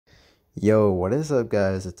Yo, what is up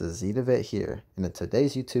guys? It's the Vet here, and in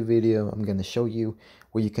today's YouTube video I'm going to show you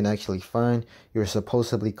where you can actually find your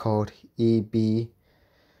supposedly called EBCM.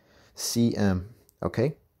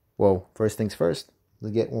 Okay, well, first things first,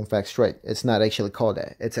 let's get one fact straight. It's not actually called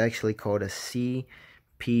that. It's actually called a CPTCM.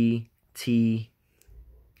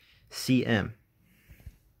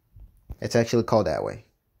 It's actually called that way.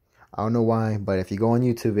 I don't know why, but if you go on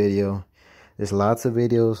YouTube video, there's lots of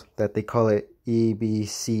videos that they call it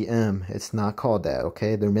EBCM. It's not called that,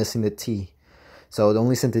 okay? They're missing the T. So don't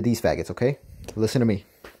listen to these faggots, okay? Listen to me.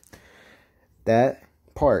 That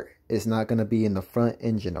part is not going to be in the front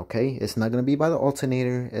engine, okay? It's not going to be by the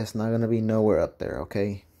alternator. It's not going to be nowhere up there,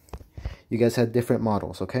 okay? You guys have different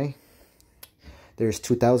models, okay? There's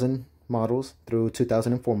 2000 models through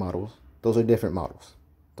 2004 models. Those are different models.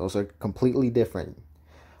 Those are completely different.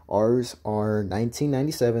 Ours are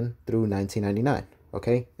 1997 through 1999,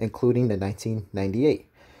 okay? Including the 1998.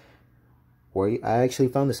 Where I actually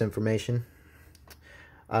found this information.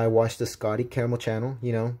 I watched the Scotty Caramel channel,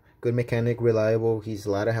 you know, good mechanic, reliable, he's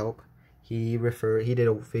a lot of help. He did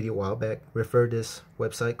a video a while back, referred this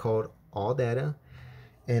website called All Data,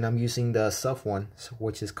 and I'm using the Suff one,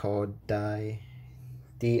 which is called DIY,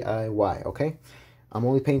 okay? I'm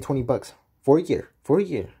only paying 20 bucks for a year. For a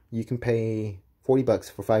year. You can pay 40 bucks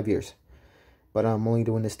for 5 years, but I'm only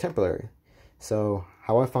doing this temporary. So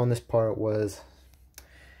how I found this part was,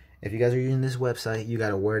 if you guys are using this website, you got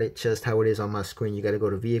to word it just how it is on my screen. You got to go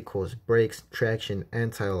to vehicles, brakes, traction,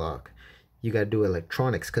 anti-lock. You got to do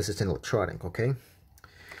electronics because it's an electronic, okay?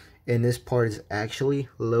 And this part is actually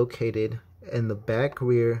located in the back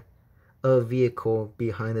rear of vehicle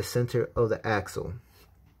behind the center of the axle.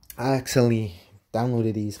 I actually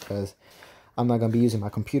downloaded these because I'm not going to be using my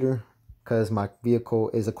computer, because my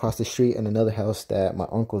vehicle is across the street in another house that my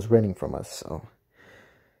uncle's renting from us. So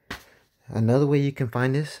another way you can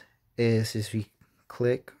find this is if you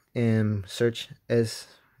click and search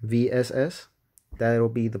VSS. That'll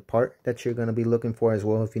be the part that you're going to be looking for as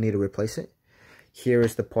well if you need to replace it. Here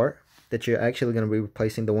is the part that you're actually going to be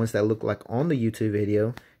replacing, the ones that look like on the YouTube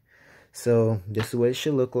video. So this is what it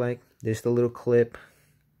should look like. There's the little clip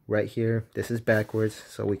right here. This is backwards,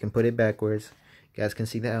 so we can put it backwards. You guys can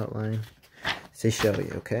see the outline to show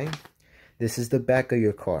you, okay? This is the back of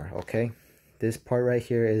your car, okay? This part right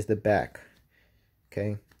here is the back,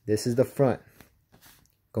 okay? This is the front,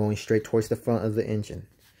 going straight towards the front of the engine.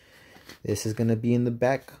 This is going to be in the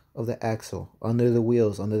back of the axle, under the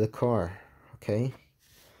wheels, under the car, okay?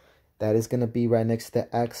 That is going to be right next to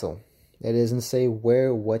the axle. It doesn't say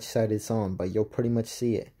which side it's on, but you'll pretty much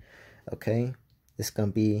see it, okay? It's going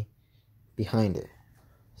to be behind it.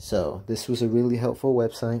 So this was a really helpful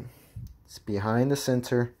website. It's behind the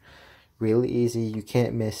center, really easy, you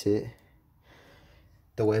can't miss it.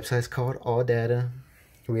 The website's called All Data,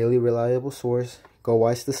 really reliable source. Go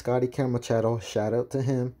watch the Scotty Caramel channel, shout out to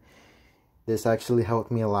him. This actually helped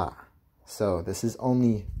me a lot. So this is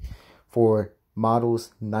only for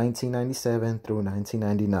models 1997 through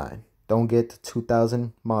 1999. Don't get the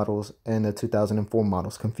 2000 models and the 2004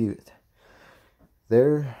 models confused.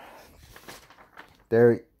 They're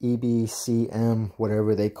EBCM,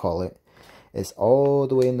 whatever they call it. It's all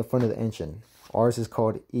the way in the front of the engine. Ours is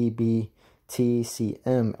called EBTCM.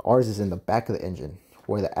 Ours is in the back of the engine,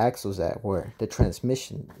 where the axle's at, where the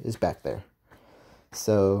transmission is back there.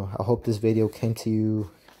 So I hope this video came to you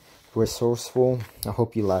resourceful. I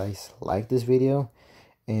hope you guys like this video.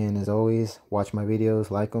 And as always, watch my videos,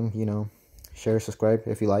 like them, you know, share, subscribe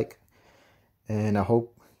if you like. And I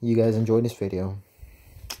hope you guys enjoyed this video.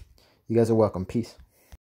 You guys are welcome. Peace.